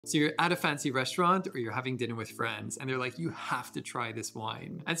So you're at a fancy restaurant or you're having dinner with friends and they're like, you have to try this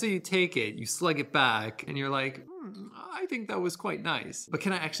wine. And so you take it, you slug it back and you're like, I think that was quite nice. But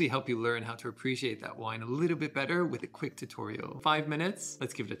can I actually help you learn how to appreciate that wine a little bit better with a quick tutorial? 5 minutes?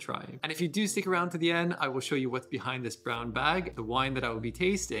 Let's give it a try. And if you do stick around to the end, I will show you what's behind this brown bag, the wine that I will be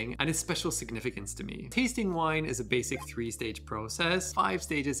tasting, and its special significance to me. Tasting wine is a basic 3-stage process, 5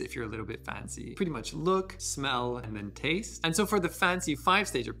 stages if you're a little bit fancy. Pretty much look, smell, and then taste. And so for the fancy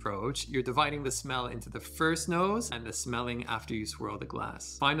 5-stage approach, you're dividing the smell into the first nose and the smelling after you swirl the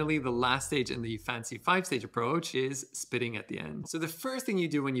glass. Finally, the last stage in the fancy 5-stage approach is spitting at the end. So the first thing you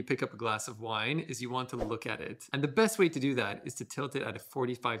do when you pick up a glass of wine is you want to look at it. And the best way to do that is to tilt it at a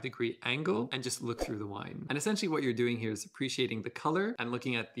 45-degree angle and just look through the wine. And essentially what you're doing here is appreciating the color and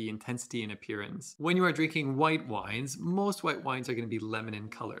looking at the intensity and appearance. When you are drinking white wines, most white wines are going to be lemon in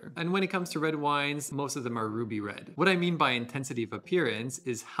color. And when it comes to red wines, most of them are ruby red. What I mean by intensity of appearance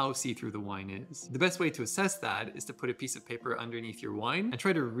is how see-through the wine is. The best way to assess that is to put a piece of paper underneath your wine and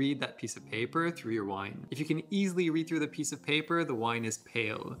try to read that piece of paper through your wine. If you can easily read through the piece of paper, the wine is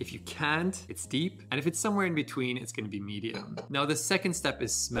pale. If you can't, it's deep. And if it's somewhere in between, it's going to be medium. Now, the second step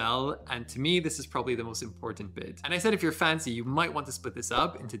is smell. And to me, this is probably the most important bit. And I said if you're fancy, you might want to split this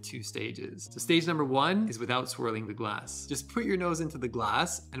up into 2 stages. So stage number 1 is without swirling the glass. Just put your nose into the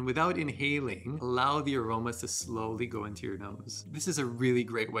glass and without inhaling, allow the aromas to slowly go into your nose. This is a really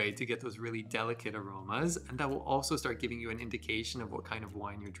great way to get those really delicate aromas, and that will also start giving you an indication of what kind of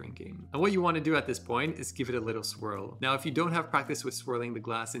wine you're drinking. And what you want to do at this point is give it a little swirl. Now, if you don't have practice with swirling the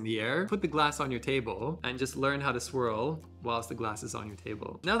glass in the air, put the glass on your table and just learn how to swirl whilst the glass is on your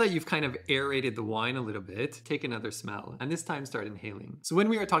table. Now that you've kind of aerated the wine a little bit, take another smell, and this time start inhaling. So when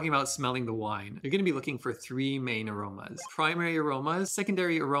we are talking about smelling the wine, you're going to be looking for 3 main aromas: primary aromas,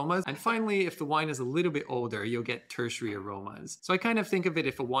 secondary aromas, and finally, if the wine is a little bit older, you'll get tertiary aromas. So I kind of think of it,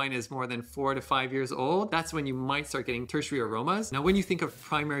 if a wine is more than 4 to 5 years old, that's when you might start getting tertiary aromas. Now, when you think of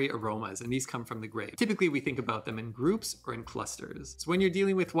primary aromas, and these come from the grape, typically we think about them in groups or in clusters. So when you're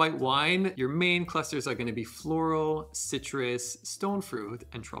dealing with white wine, your main clusters are going to be floral, citrus, stone fruit,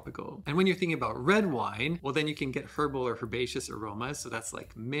 and tropical. And when you're thinking about red wine, well, then you can get herbal or herbaceous aromas. So that's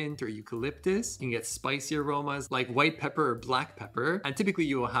like mint or eucalyptus. You can get spicy aromas like white pepper or black pepper. And typically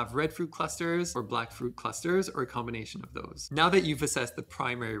you will have red fruit clusters or black fruit clusters or a combination of those. Now that you've assessed the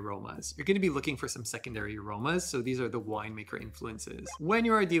primary aromas, you're going to be looking for some secondary aromas. So these are the winemaker influences. When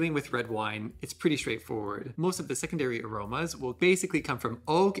you are dealing with red wine, it's pretty straightforward. Most of the secondary aromas will basically come from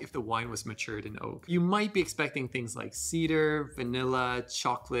oak if the wine was matured in oak. You might be expecting things like cedar, vanilla,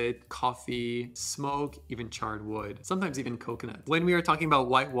 chocolate, coffee, smoke, even charred wood, sometimes even coconut. When we are talking about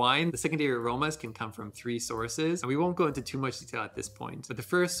white wine, the secondary aromas can come from 3 sources, and we won't go into too much detail at this point. But the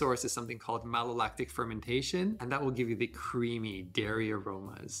first source is something called malolactic fermentation, and that will give you the creamy dairy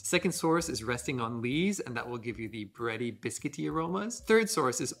aromas. Second source is resting on lees, and that will give you the bready, biscuity aromas. Third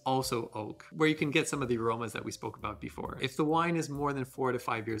source is also oak, where you can get some of the aromas that we spoke about before. If the wine is more than 4 to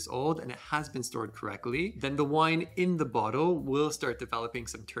 5 years old and it has been stored correctly, then the wine in the bottle will start developing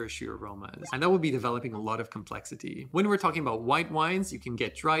some tertiary aromas, and that will be developing a lot of complexity. When we're talking about white wines, you can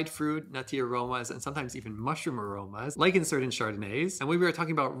get dried fruit, nutty aromas, and sometimes even mushroom aromas, like in certain Chardonnays. And when we are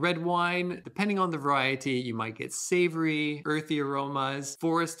talking about red wine, depending on the variety, you might get savory, earthy aromas.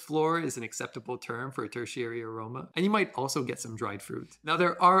 Forest floor is an acceptable term for a tertiary aroma. And you might also get some dried fruit. Now,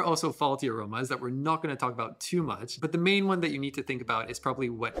 there are also faulty aromas that we're not going to talk about too much, but the main one that you need to think about is probably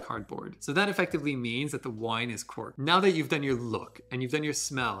wet cardboard. So that effectively means that the wine is corked. Now that you've done your look and you've done your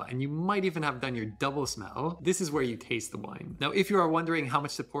smell, and you might even have done your double smell, this is where you taste the wine. Now, if you are wondering how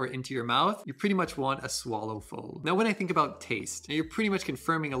much to pour into your mouth, you pretty much want a swallow full. Now, when I think about taste, you're pretty much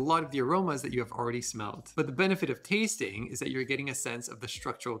confirming a lot of the aromas that you have already smelled. But the benefit of tasting is that you're getting a sense of the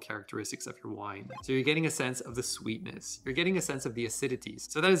structural characteristics of your wine. So you're getting a sense of the sweetness. You're getting a sense of the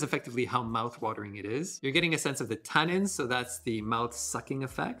acidities. So that is effectively how mouth-watering it is. You're getting a sense of the tannins, so that's the mouth-sucking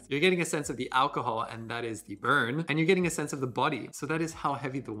effect. You're getting a sense of the alcohol, and that is the burn. And you're getting a sense of the body, so that is how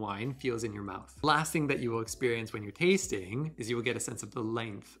heavy the wine feels in your mouth. Last thing that you will experience when you're tasting is you will get a sense of the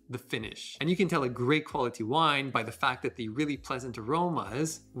length, the finish. And you can tell a great quality wine by the fact that the really pleasant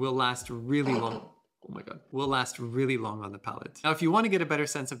aromas will last really long. Oh my God, will last really long on the palate. Now, if you want to get a better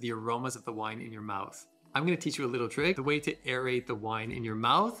sense of the aromas of the wine in your mouth, I'm going to teach you a little trick. The way to aerate the wine in your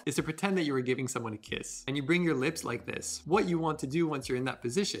mouth is to pretend that you are giving someone a kiss. And you bring your lips like this. What you want to do once you're in that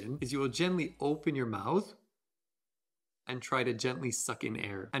position is you will gently open your mouth and try to gently suck in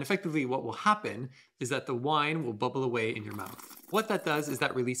air. And effectively what will happen is that the wine will bubble away in your mouth. What that does is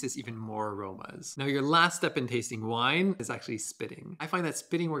that releases even more aromas. Now your last step in tasting wine is actually spitting. I find that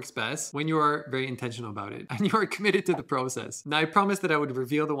spitting works best when you are very intentional about it and you are committed to the process. Now I promised that I would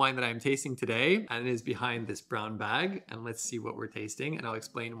reveal the wine that I am tasting today, and it is behind this brown bag, and let's see what we're tasting and I'll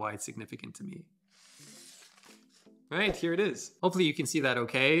explain why it's significant to me. Right, here it is. Hopefully you can see that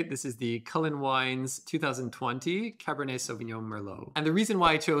okay. This is the Cullen Wines 2020 Cabernet Sauvignon Merlot. And the reason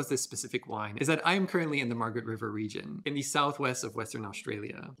why I chose this specific wine is that I am currently in the Margaret River region in the southwest of Western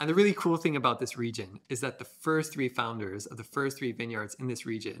Australia. And the really cool thing about this region is that the first 3 founders of the first 3 vineyards in this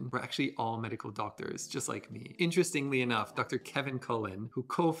region were actually all medical doctors, just like me. Interestingly enough, Dr. Kevin Cullen, who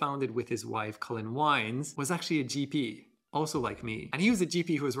co-founded with his wife Cullen Wines, was actually a GP, also like me. And he was a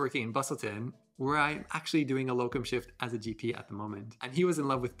GP who was working in Busselton, where I'm actually doing a locum shift as a GP at the moment. And he was in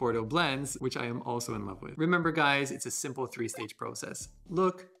love with Bordeaux blends, which I am also in love with. Remember guys, it's a simple 3-stage process.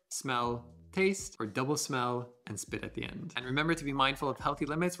 Look, smell, taste, or double smell, and spit at the end. And remember to be mindful of healthy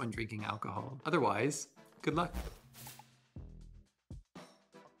limits when drinking alcohol. Otherwise, good luck.